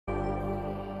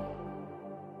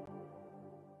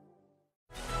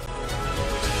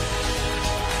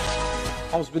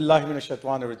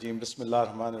औज़ुबिल्लाहिमिनश्शैतानिर्रजीम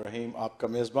बिस्मिल्लाहिर्रहमानिर्रहीम आपका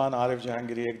मेज़बान आरिफ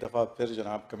जहांगीरी एक दफ़ा फिर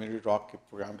जनाब कम्युनिटी टॉक के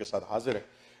प्रोग्राम के साथ हाजिर है.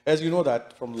 As you know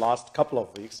that from last couple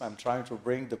of weeks I'm trying to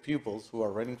bring the pupils who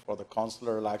are running for the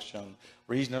councillor election,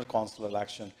 regional councillor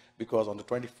election, because on the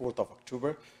 24th of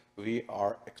October we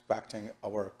are expecting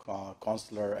our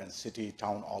councillor and city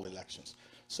town hall elections.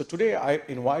 So today I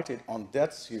invited on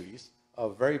that series a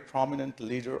very prominent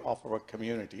leader of our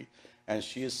community, and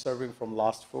she is serving from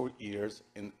last 4 years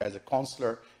as a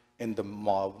councillor in the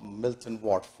Milton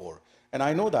Ward 4. And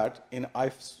I know that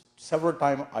several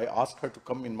times I asked her to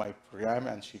come in my program,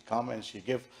 and she come and she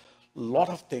give a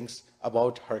lot of things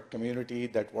about her community,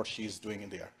 that what she is doing in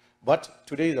there. But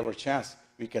today is our chance.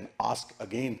 We can ask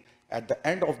again at the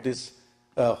end of this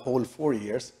whole 4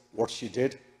 years what she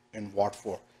did in Ward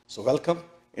 4. So welcome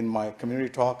in my community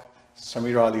talk,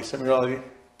 Sameera Ali. Sameera Ali,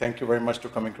 thank you very much for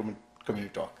coming to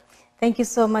Community Talk. Thank you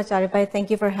so much, Arif bhai. Thank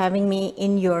you for having me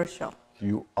in your show.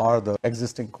 You are the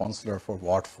existing councillor for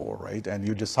Ward 4, right? And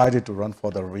you decided to run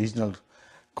for the regional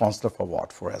councillor for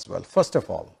Ward 4 as well. First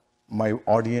of all, my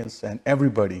audience and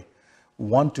everybody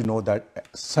want to know that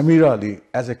Sameera Ali,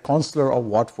 as a councillor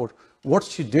of Ward 4,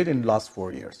 what she did in the last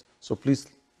 4 years. So please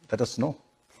let us know.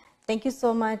 Thank you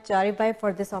so much, Arif bhai, for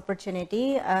this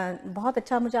opportunity. बहुत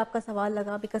अच्छा मुझे आपका सवाल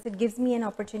लगा, because it gives me an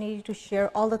opportunity to share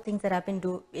all the things that I've been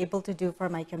able to do for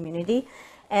my community.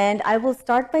 And I will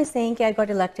start by saying that I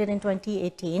got elected in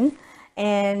 2018.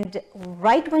 And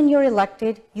right when you're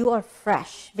elected, you are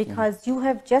fresh, because you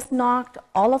have just knocked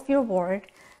all of your ward.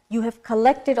 You have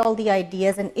collected all the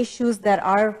ideas and issues that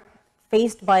are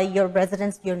faced by your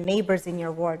residents, your neighbors in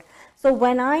your ward. So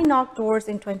when I knocked doors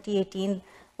in 2018,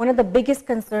 one of the biggest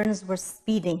concerns were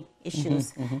speeding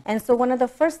issues. And so one of the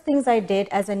first things I did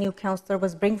as a new councillor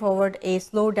was bring forward a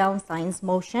slow down signs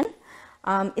motion.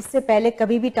 इससे पहले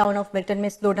कभी भी town of Milton में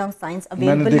slow down science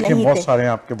available नहीं थे। बहुत सारे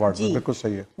आपके वार्ड में, बिल्कुल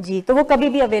सही है जी, तो वो कभी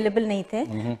भी अवेलेबल नहीं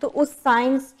थे। तो उस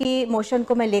साइंस की मोशन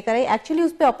को मैं लेकर आई। एक्चुअली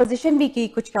उस पे ऑपोजिशन भी की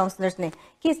कुछ काउंसलर्स ने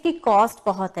कि इसकी कॉस्ट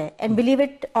बहुत है, एंड बिलीव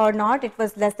इट और not, it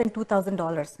was less than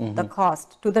 $2,000 the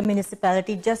cost to the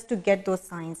municipality just to get those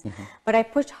science. But I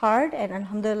pushed hard, and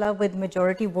अल्हम्दुलिल्लाह with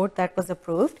majority vote that was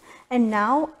approved, and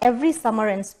now every summer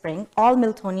and spring all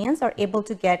Miltonians are able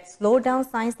to get slow down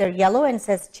signs. They're yellow and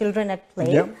says children at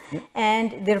play.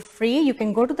 And they're free. You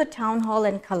can go to the town hall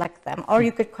and collect them, or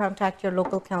you could contact your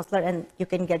local councillor and you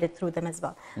can get it through them as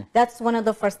well. That's one of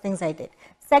the first things I did.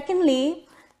 Secondly,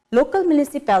 local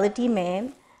municipality में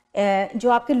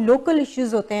जो आपके local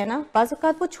issues होते हैं ना, बाज़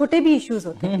औक़ात वो छोटे भी issues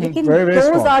होते हैं, लेकिन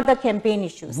those are the campaign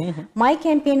issues. My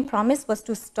campaign promise was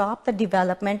to stop the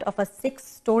development of a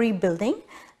 6-story building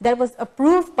that was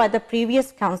approved by the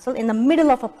previous council in the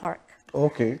middle of a park.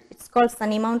 Okay. It's called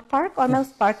Sunny Mount Park, और मैं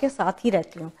उस park के साथ ही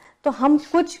रहती हूँ। तो हम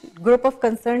कुछ group of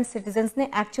concerned citizens ने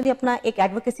actually अपना एक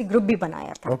advocacy group भी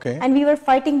बनाया था. Okay. And we were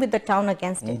fighting with the town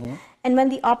against it. And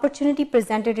when the opportunity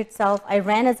presented itself, I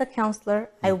ran as a councillor.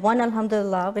 I won,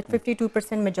 alhamdulillah, with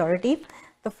 52% majority.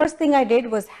 The first thing I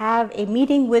did was have a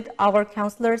meeting with our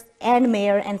councillors and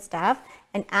mayor and staff,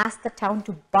 and ask the town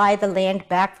to buy the land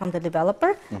back from the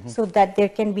developer so that there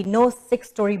can be no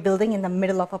 6-story building in the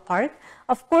middle of a park.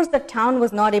 Of course, the town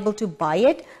was not able to buy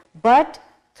it, but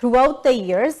throughout the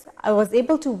years, I was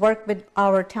able to work with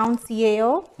our town CAO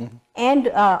and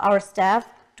our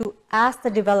staff to ask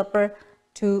the developer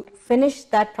to finish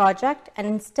that project, and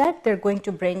instead they're going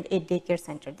to bring a daycare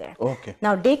center there. Okay.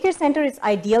 Now, daycare center is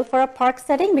ideal for a park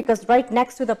setting because right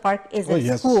next to the park is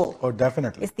a school. Oh,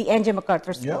 definitely. It's the N.J.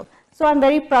 MacArthur School. So I'm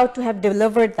very proud to have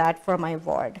delivered that for my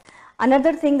ward.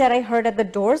 Another thing that I heard at the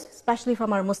doors, especially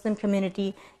from our Muslim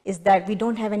community, is that we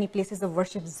don't have any places of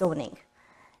worship zoning.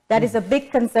 That is a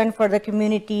big concern for the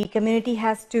community. Community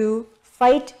has to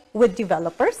fight with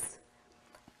developers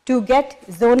to get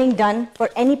zoning done for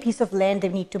any piece of land they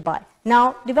need to buy.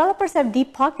 Now, developers have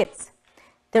deep pockets.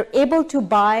 They're able to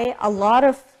buy a lot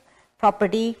of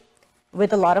property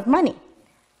with a lot of money.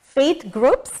 Faith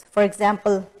groups, for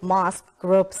example, mosque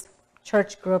groups,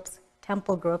 church groups,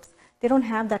 temple groups, they don't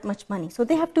have that much money. So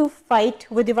they have to fight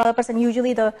with developers, and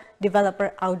usually the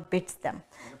developer outbids them.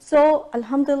 So,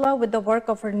 alhamdulillah, with the work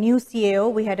of our new CAO,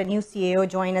 we had a new CAO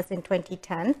join us in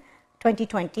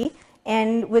 2020.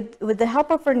 And with the help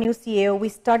of our new CAO, we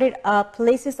started a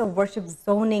places of worship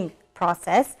zoning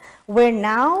process, where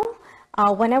now,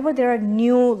 whenever there are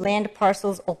new land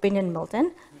parcels open in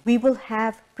Milton, we will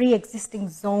have pre-existing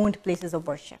zoned places of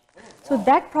worship. So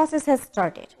that process has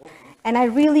started. And I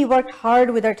really worked hard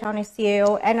with our town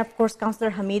CAO and, of course, Councillor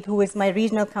Hamid, who is my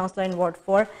regional councillor in Ward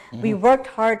 4. We worked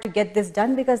hard to get this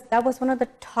done because that was one of the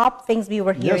top things we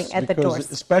were hearing at the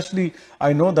doors. Especially,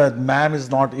 I know that ma'am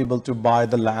is not able to buy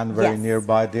the land very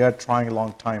nearby. They are trying a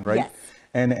long time, right?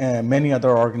 And many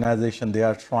other organizations, they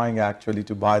are trying actually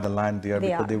to buy the land there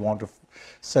because they want to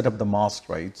set up the mosque,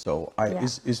 right? So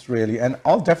it's really, and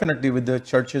all definitely with the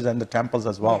churches and the temples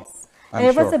as well. Yes. And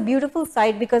it was a beautiful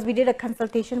site because we did a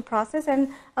consultation process, and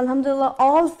alhamdulillah,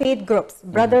 all faith groups,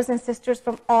 brothers and sisters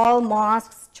from all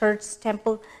mosques, churches,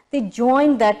 temple, they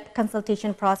joined that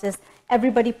consultation process.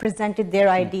 Everybody presented their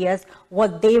ideas,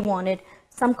 what they wanted.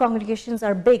 Some congregations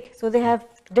are big, so they have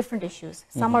different issues.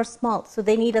 Some are small, so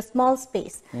they need a small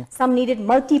space. Some needed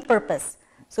multi-purpose,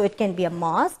 so it can be a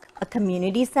mosque, a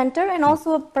community center, and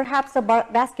also perhaps a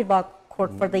basketball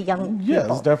court for the young people.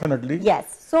 Yes, definitely.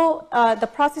 Yes. So the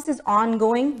process is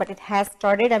ongoing, but it has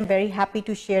started. I'm very happy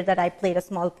to share that I played a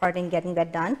small part in getting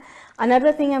that done.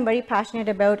 Another thing I'm very passionate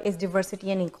about is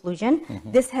diversity and inclusion.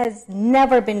 This has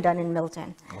never been done in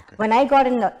Milton. When I got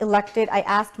elected, I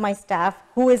asked my staff,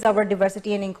 who is our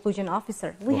diversity and inclusion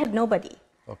officer? We had nobody.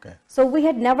 So we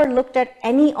had never looked at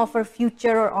any of our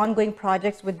future or ongoing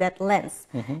projects with that lens.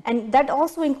 And that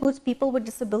also includes people with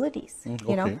disabilities,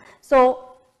 you know. So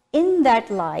in that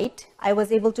light, I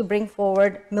was able to bring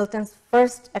forward Milton's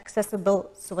first accessible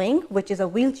swing, which is a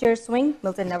wheelchair swing.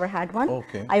 Milton never had one.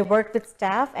 I worked with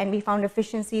staff and we found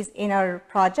efficiencies in our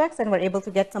projects and were able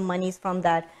to get some monies from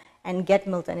that and get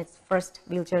Milton its first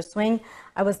wheelchair swing.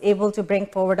 I was able to bring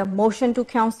forward a motion to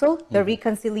council, the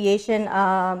reconciliation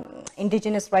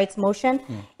indigenous rights motion,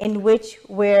 in which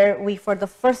where we, for the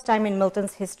first time in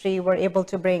Milton's history, were able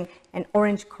to bring an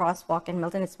orange crosswalk in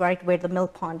Milton. It's right where the mill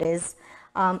pond is.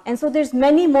 And so there's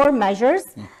many more measures.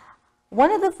 One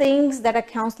of the things that a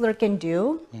counselor can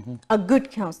do, a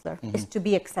good counselor, is to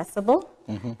be accessible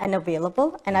and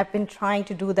available. And I've been trying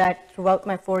to do that throughout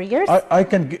my 4 years.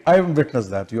 I've witnessed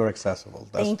that. You're accessible.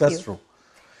 That's true.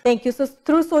 Thank you. So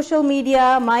through social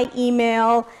media, my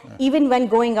email, even when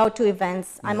going out to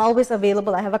events, I'm always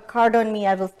available. I have a card on me.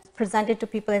 I will present it to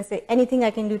people and say, anything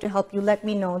I can do to help you, let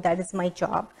me know. That is my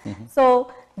job.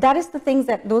 So that is the things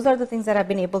those are the things that I've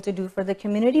been able to do for the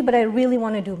community, but I really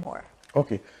want to do more.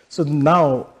 Okay. So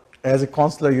now, as a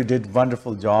counselor, you did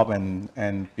wonderful job,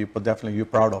 and people definitely, you're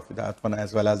proud of that one,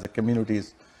 as well as the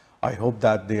communities. I hope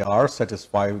that they are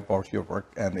satisfied about your work,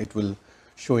 and it will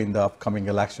show in the upcoming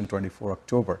election, 24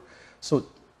 October. So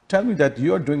tell me that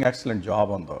you are doing excellent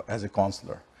job as a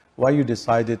counselor. Why you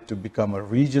decided to become a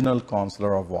regional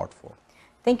counselor of Ward 4?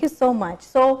 Thank you so much.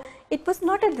 So it was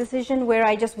not a decision where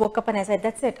I just woke up and I said,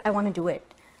 that's it, I want to do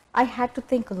it. I had to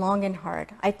think long and hard.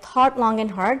 I thought long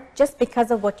and hard just because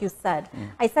of what you said.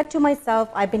 I said to myself,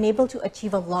 I've been able to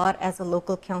achieve a lot as a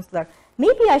local counselor.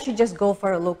 Maybe I should just go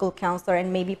for a local counselor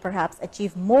and maybe perhaps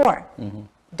achieve more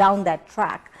down that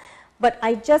track. But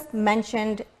I just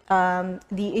mentioned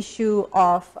the issue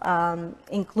of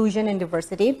inclusion and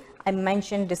diversity. I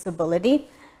mentioned disability.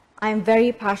 I'm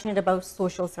very passionate about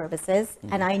social services,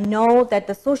 and I know that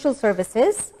the social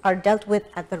services are dealt with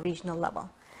at the regional level.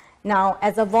 Now,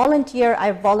 as a volunteer,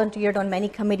 I've volunteered on many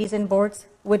committees and boards,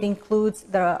 which includes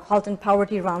the Halton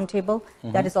Poverty Roundtable.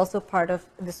 That is also part of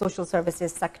the social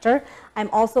services sector. I'm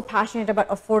also passionate about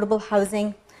affordable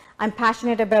housing. I'm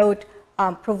passionate about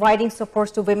providing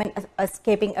supports to women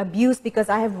escaping abuse, because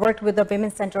I have worked with the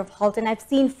Women's Center of Halton. I've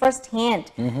seen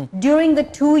firsthand during the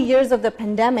 2 years of the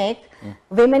pandemic,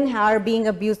 women are being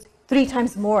abused 3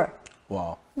 times more.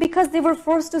 Wow. Because they were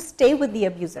forced to stay with the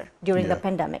abuser during the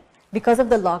pandemic because of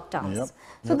the lockdowns.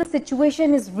 So the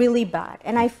situation is really bad.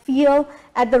 And I feel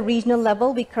at the regional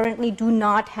level, we currently do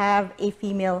not have a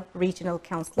female regional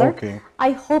counselor.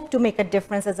 I hope to make a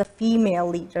difference as a female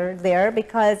leader there,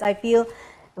 because I feel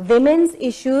women's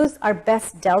issues are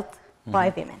best dealt by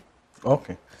women.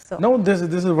 So. No, this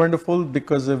is wonderful,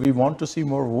 because we want to see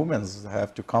more women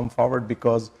have to come forward,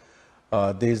 because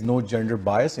there is no gender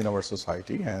bias in our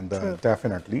society, and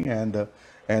definitely,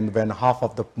 and when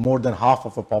more than half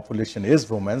of the population is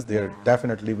women, there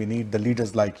definitely we need the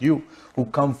leaders like you who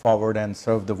come forward and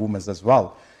serve the women as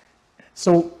well.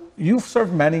 So you've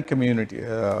served many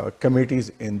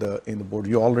committees in the board.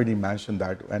 You already mentioned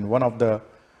that, and one of the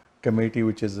committee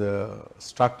which is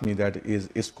struck me that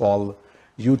is called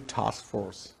Youth Task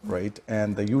Force, right?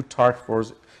 And the Youth Task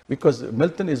Force, because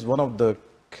Milton is one of the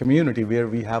community where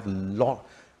we have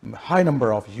high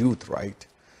number of youth, right?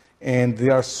 And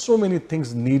there are so many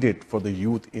things needed for the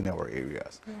youth in our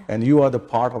areas, and you are the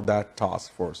part of that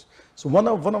task force. So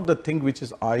one of the things which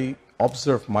is I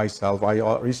observed myself, I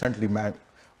recently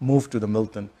moved to the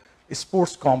Milton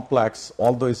sports complex,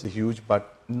 although it's huge,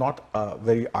 but not a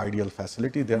very ideal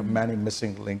facility. There are many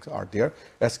missing links are there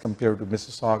as compared to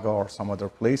Mississauga or some other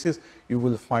places. You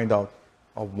will find out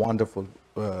a wonderful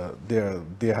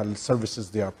their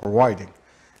services they are providing.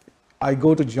 I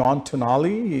go to John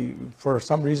Tonali, for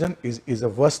some reason, is a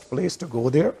worst place to go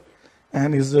there,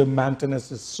 and his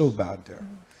maintenance is so bad there.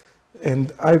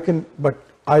 And but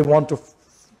I want to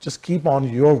just keep on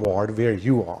your ward where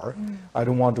you are. I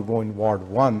don't want to go in Ward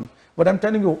 1. But I'm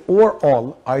telling you,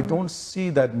 overall, I don't see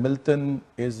that Milton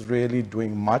is really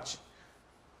doing much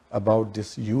about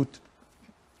this youth,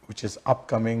 which is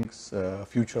upcoming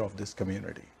future of this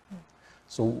community.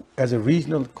 So as a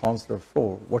regional councillor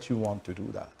 4, what you want to do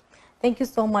that? Thank you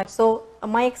so much. So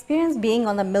my experience being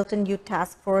on the Milton Youth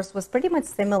Task Force was pretty much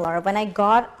similar. When I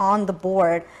got on the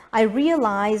board, I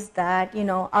realized that, you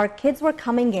know, our kids were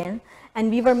coming in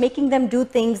and we were making them do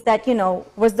things that, you know,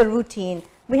 was the routine.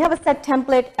 We have a set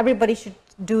template, everybody should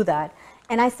do that.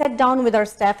 And I sat down with our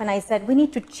staff and I said, we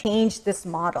need to change this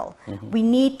model. We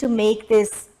need to make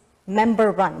this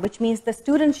member run, which means the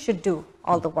students should do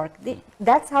all the work.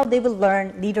 That's how they will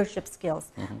learn leadership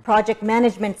skills, project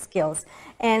management skills.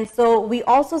 And so we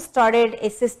also started a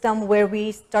system where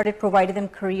we started providing them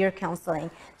career counseling.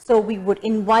 So we would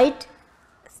invite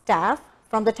staff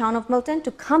from the town of Milton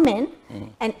to come in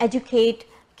and educate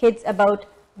kids about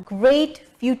great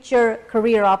future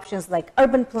career options like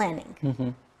urban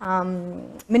planning,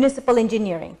 municipal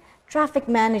engineering, traffic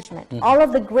management, all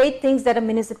of the great things that a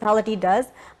municipality does,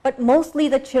 but mostly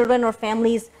the children or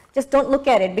families just don't look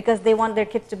at it because they want their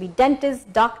kids to be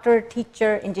dentist, doctor,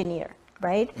 teacher, engineer,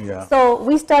 right? Yeah. So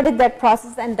we started that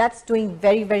process and that's doing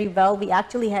very, very well. We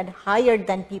actually had hired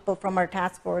then people from our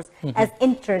task force as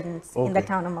interns in the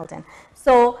town of Milton.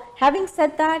 So having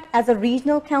said that, as a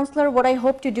regional councillor, what I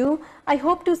hope to do, I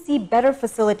hope to see better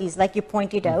facilities like you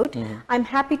pointed out. I'm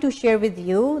happy to share with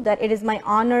you that it is my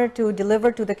honor to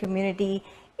deliver to the community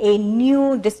a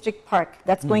new district park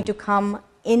that's going to come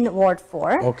in Ward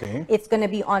 4. Okay. It's going to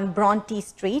be on Bronte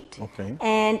Street. Okay.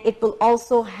 And it will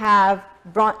also have,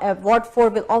 Ward 4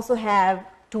 will also have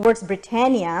towards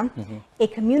Britannia, a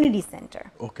community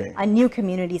center, a new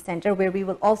community center where we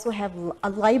will also have a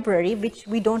library, which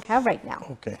we don't have right now.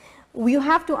 Okay. You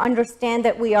have to understand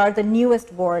that we are the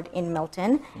newest ward in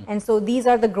Milton, and so these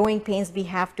are the growing pains we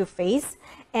have to face,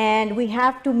 and we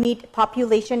have to meet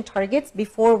population targets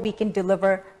before we can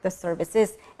deliver the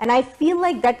services. And I feel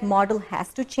like that model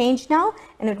has to change now,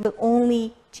 and it will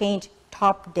only change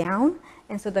top down,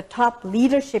 and so the top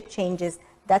leadership changes.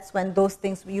 That's when those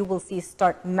things you will see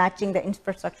start matching, the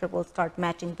infrastructure will start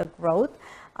matching the growth.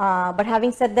 But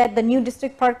having said that, the new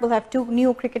district park will have 2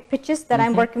 new cricket pitches that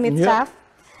I'm working with staff.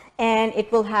 And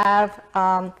it will have,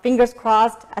 fingers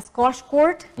crossed, a squash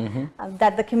court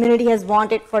that the community has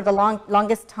wanted for the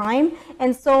longest time.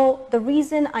 And so the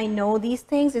reason I know these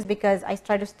things is because I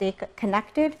try to stay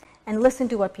connected and listen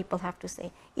to what people have to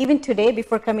say. Even today,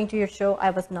 before coming to your show,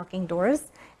 I was knocking doors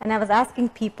and I was asking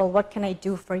people, what can I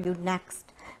do for you next?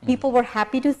 People were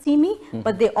happy to see me,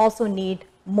 but they also need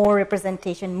more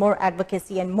representation, more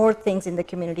advocacy, and more things in the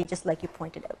community, just like you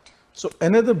pointed out. So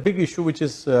another big issue which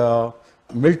is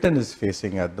Milton is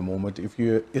facing at the moment,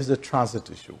 is the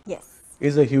transit issue. Yes.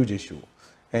 Is a huge issue.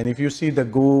 And if you see the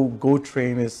go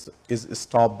train is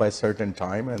stopped by certain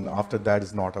time and after that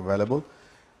is not available,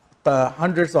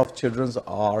 hundreds of children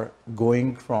are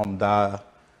going from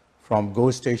Go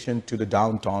station to the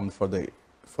downtown for the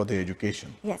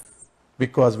education. Yes.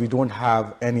 Because we don't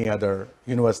have any other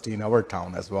university in our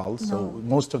town as well. So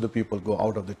most of the people go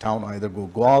out of the town, either go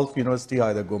Guelph University,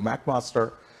 either go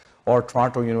McMaster or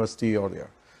Toronto University or there.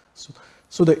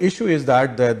 So the issue is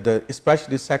that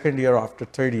especially second year after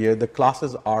third year, the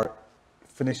classes are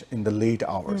finished in the late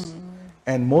hours.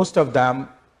 And most of them,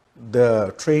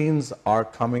 the trains are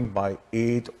coming by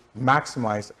 8,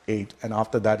 maximize 8, and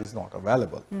after that is not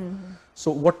available. So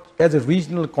what, as a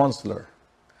regional councillor,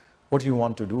 what do you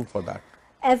want to do for that?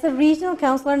 As a regional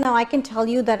councillor now, I can tell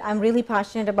you that I'm really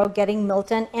passionate about getting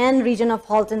Milton and region of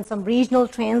Halton some regional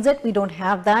transit. We don't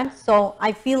have that. So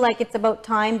I feel like it's about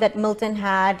time that Milton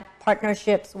had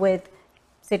partnerships with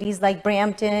cities like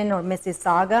Brampton or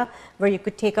Mississauga, where you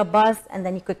could take a bus and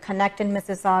then you could connect in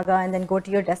Mississauga and then go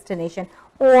to your destination,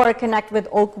 or connect with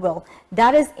Oakville.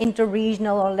 That is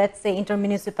interregional, or let's say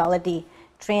intermunicipality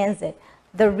transit.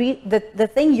 The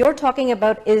thing you're talking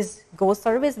about is Go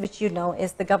Service, which you know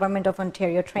is the Government of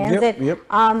Ontario Transit.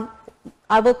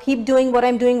 I will keep doing what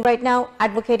I'm doing right now,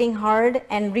 advocating hard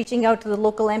and reaching out to the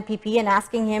local MPP and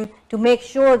asking him to make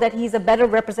sure that he's a better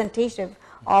representation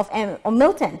of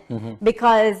Milton.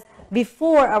 Because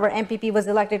before our MPP was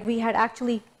elected, we had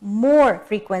actually more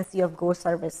frequency of Go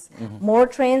Service, more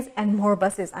trains and more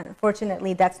buses.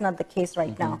 Unfortunately, that's not the case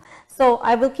right now. So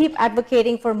I will keep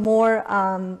advocating for more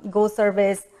Go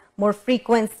Service, more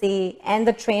frequency, and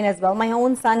the train as well. My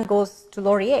own son goes to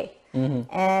Laurier.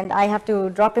 and I have to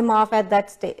drop him off at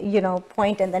that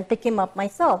point and then pick him up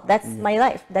myself. That's my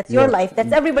life. That's your life.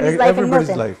 That's everybody's life in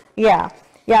Milton. Life. Yeah.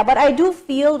 But I do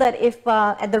feel that if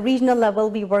at the regional level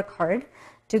we work hard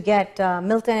to get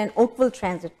Milton and Oakville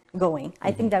transit going,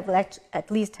 I think that will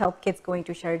at least help kids going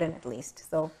to Sheridan at least.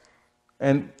 So.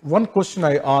 And one question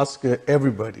I ask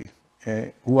everybody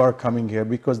who are coming here,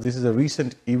 because this is a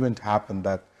recent event happened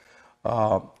that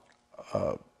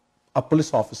a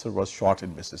police officer was shot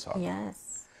in Mississauga.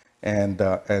 Yes. And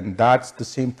that's the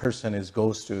same person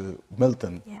goes to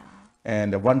Milton. Yeah.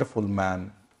 And a wonderful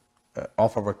man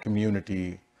of our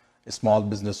community, a small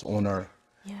business owner.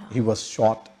 Yeah. He was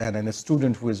shot, and then a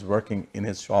student who is working in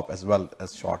his shop as well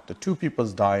as shot. The two people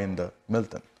die in the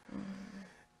Milton.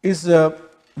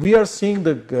 We are seeing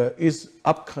a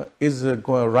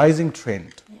rising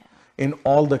trend in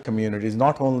all the communities,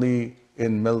 not only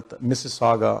in Milton,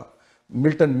 Mississauga.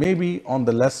 Milton may be on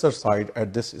the lesser side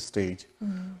at this stage,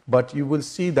 but you will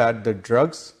see that the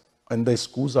drugs in the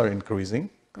schools are increasing,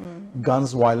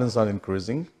 guns violence are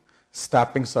increasing,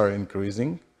 stabbings are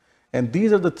increasing, and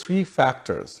these are the three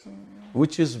factors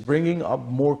which is bringing up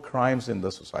more crimes in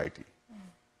the society.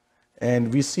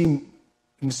 And we see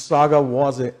Mississauga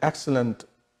was an excellent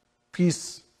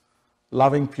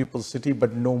peace-loving people's city,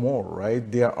 but no more, right?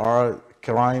 There are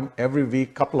crime every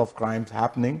week, couple of crimes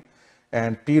happening,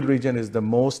 and Peel region is the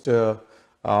most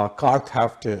car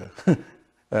theft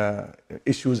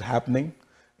issues happening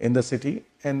in the city,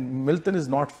 and Milton is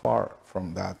not far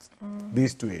from that,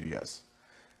 these two areas.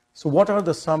 So what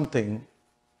are something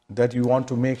that you want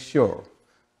to make sure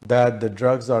that the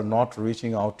drugs are not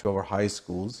reaching out to our high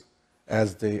schools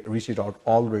as they reach it out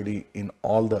already in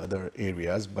all the other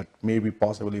areas, but maybe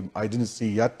possibly I didn't see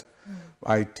yet.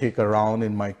 I take a round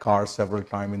in my car several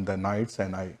times in the nights,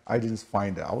 and I didn't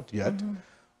find out yet.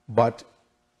 But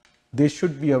there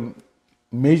should be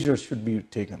measures should be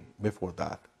taken before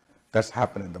that. That's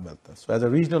happened in the Milton. So as a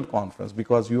regional conference,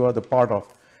 because you are the part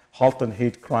of Halt and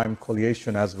Hate Crime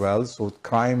Coalition as well, so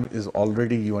crime is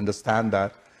already, you understand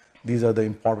that these are the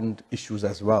important issues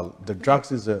as well. The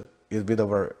drugs is with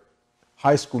our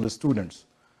high school students.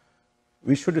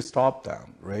 We should stop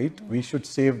them, right? We should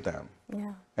save them.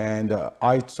 Yeah. And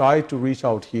I try to reach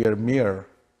out here, Mayor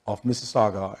of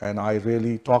Mississauga, and I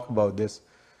really talk about this.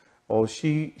 Oh,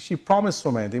 she promised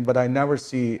so many things, but I never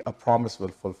see a promise will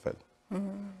fulfill.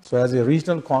 So as a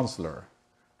regional councillor,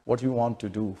 what do you want to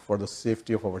do for the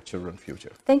safety of our children's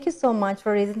future? Thank you so much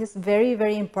for raising this very,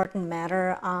 very important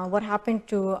matter. What happened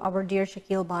to our dear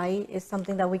Shakil Bhai is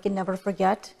something that we can never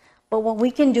forget. But what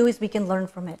we can do is we can learn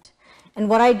from it. And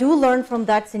what I do learn from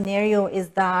that scenario is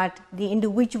that the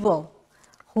individual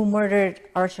who murdered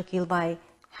our Shakil Bhai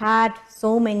had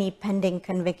so many pending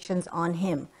convictions on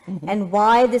him. And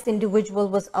why this individual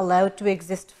was allowed to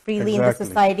exist freely in the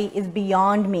society is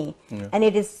beyond me. And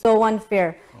it is so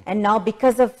unfair. And now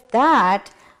because of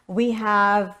that, we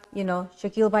have,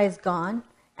 Shakil Bhai is gone,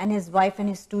 and his wife and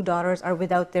his two daughters are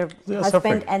without their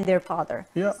husband and their father.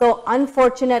 So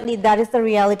unfortunately, that is the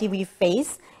reality we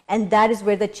face, and that is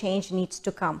where the change needs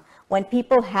to come. When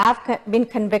people have been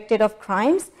convicted of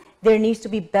crimes, there needs to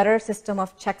be better system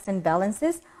of checks and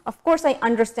balances. Of course, I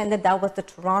understand that was the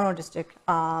Toronto District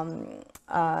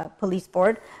Police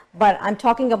Board, but I'm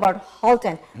talking about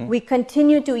Halton. We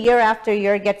continue to year after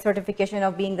year get certification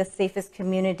of being the safest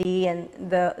community and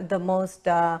the most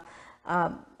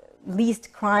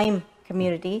least crime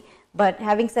community. But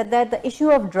having said that, the issue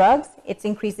of drugs, it's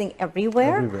increasing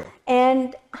everywhere.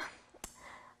 And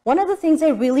one of the things I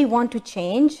really want to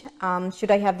change,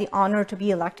 should I have the honor to be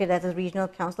elected as a regional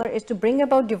councillor, is to bring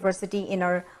about diversity in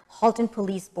our Halton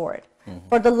Police Board.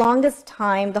 For the longest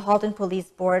time, the Halton Police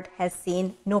Board has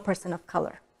seen no person of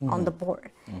color on the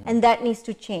board. And that needs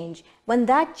to change. When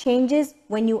that changes,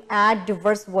 when you add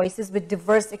diverse voices with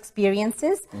diverse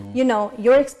experiences,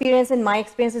 your experience and my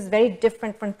experience is very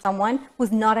different from someone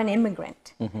who's not an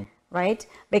immigrant, right?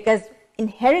 Because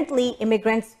inherently,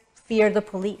 immigrants fear the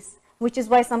police, which is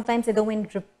why sometimes they don't even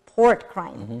report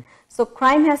crime. So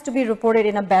crime has to be reported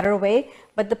in a better way,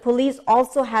 but the police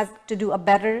also has to do a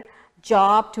better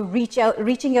job to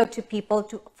reaching out to people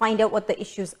to find out what the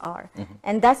issues are.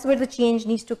 And that's where the change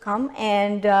needs to come.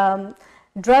 And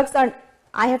drugs are,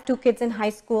 I have two kids in high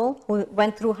school who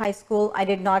went through high school. I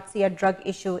did not see a drug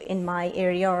issue in my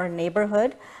area or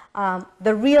neighborhood.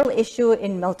 The real issue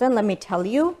in Milton, let me tell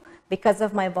you, because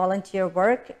of my volunteer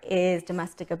work, is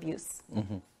domestic abuse.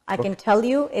 I can tell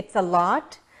you it's a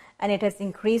lot, and it has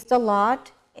increased a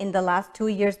lot in the last 2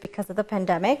 years because of the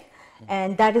pandemic.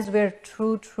 And that is where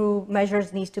true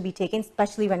measures needs to be taken,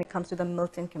 especially when it comes to the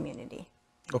Milton community.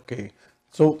 Okay.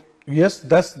 So Yes,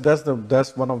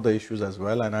 that's one of the issues as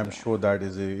well, and I'm sure that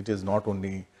it is not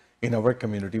only in our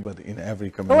community but in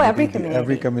every community. Oh, every community.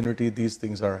 Every community, these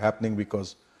things are happening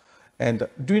because. And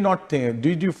do you not think?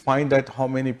 Did you find that how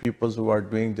many people who are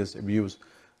doing this abuse,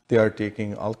 they are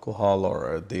taking alcohol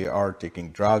or they are taking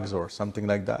drugs or something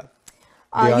like that?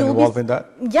 They are involved in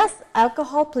that? Yes,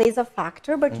 alcohol plays a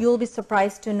factor, but you'll be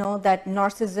surprised to know that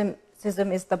narcissism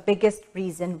is the biggest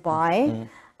reason why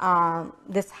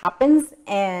this happens.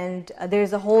 And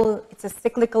it's a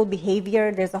cyclical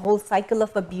behavior. There's a whole cycle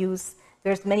of abuse.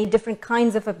 There's many different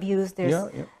kinds of abuse.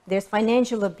 There's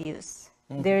financial abuse.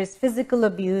 There's physical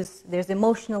abuse. There's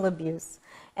emotional abuse.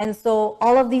 And so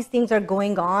all of these things are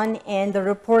going on, and the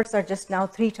reports are just now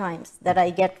 3 times that I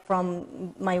get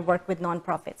from my work with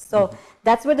nonprofits. So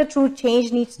that's where the true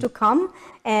change needs to come.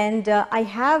 And I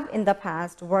have in the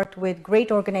past worked with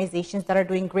great organizations that are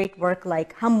doing great work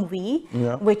like Humvee,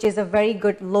 which is a very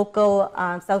good local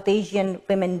South Asian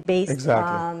women-based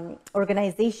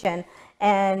organization.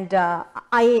 And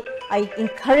I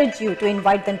encourage you to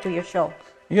invite them to your show.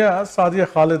 Yeah, Sadia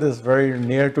Khalid is very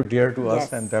near to dear to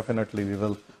us, and definitely we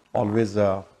will always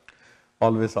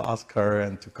ask her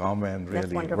and to come and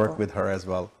really work with her as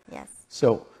well. Yes.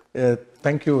 So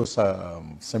thank you,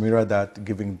 Sameera, that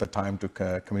giving the time to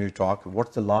Community Talk.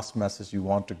 What's the last message you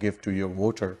want to give to your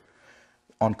voter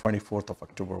on 24th of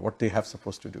October? What they have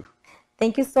supposed to do?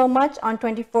 Thank you so much. On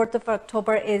 24th of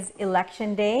October is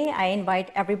Election Day. I invite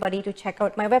everybody to check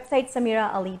out my website,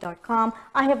 sameeraali.com.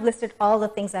 I have listed all the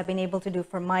things I've been able to do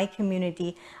for my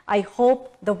community. I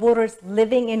hope the voters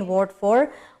living in Ward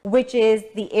 4, which is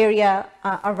the area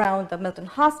around the Milton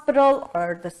Hospital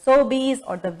or the Sobeys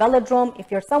or the Velodrome,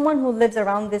 if you're someone who lives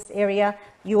around this area,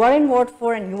 you are in Ward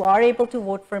 4 and you are able to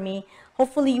vote for me.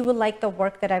 Hopefully you will like the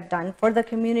work that I've done for the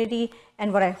community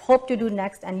and what I hope to do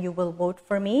next, and you will vote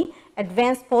for me.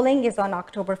 Advanced polling is on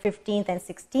October 15th and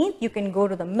 16th. You can go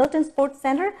to the Milton Sports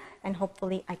Center, and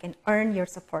hopefully I can earn your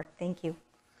support. Thank you.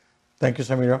 Thank you,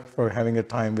 Sameera, for having a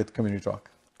time with Community Talk.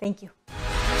 Thank you.